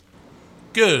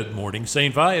Good morning,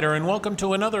 St. Viator, and welcome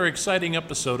to another exciting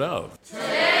episode of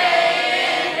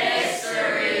Today in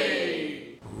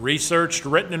History. Researched,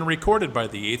 written, and recorded by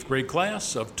the 8th grade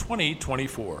class of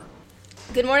 2024.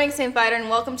 Good morning, St. Viator, and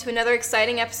welcome to another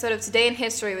exciting episode of Today in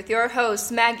History with your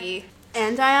hosts, Maggie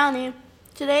and Ayani.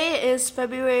 Today is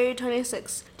February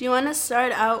 26th. Do you want to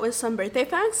start out with some birthday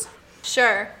facts?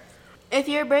 Sure. If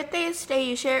your birthday is today,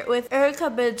 you share it with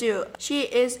Erykah Badu. She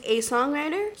is a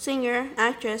songwriter, singer,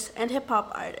 actress, and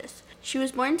hip-hop artist. She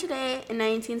was born today in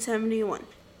 1971.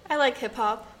 I like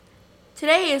hip-hop.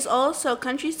 Today is also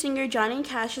country singer Johnny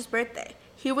Cash's birthday.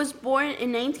 He was born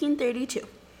in 1932.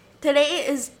 Today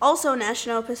is also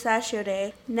National Pistachio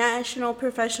Day, National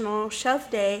Professional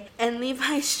Chef Day, and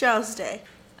Levi Strauss Day.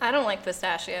 I don't like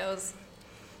pistachios.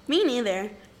 Me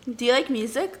neither. Do you like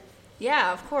music?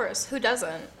 Yeah, of course. Who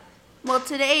doesn't? Well,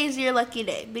 today is your lucky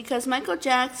day because Michael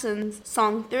Jackson's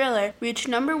song Thriller reached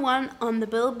number 1 on the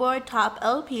Billboard Top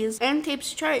LPs and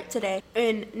Tapes chart today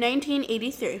in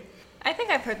 1983. I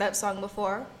think I've heard that song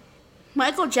before.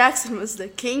 Michael Jackson was the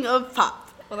king of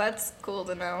pop. Well, that's cool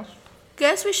to know.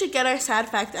 Guess we should get our sad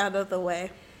fact out of the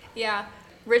way. Yeah.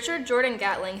 Richard Jordan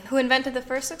Gatling, who invented the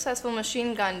first successful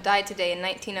machine gun, died today in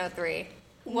 1903.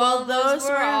 Well, those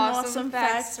were awesome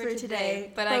facts for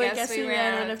today, but I guess we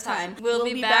ran out of time. We'll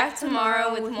be back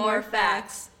tomorrow with more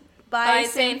facts. Bye,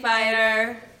 St.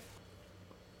 Viator.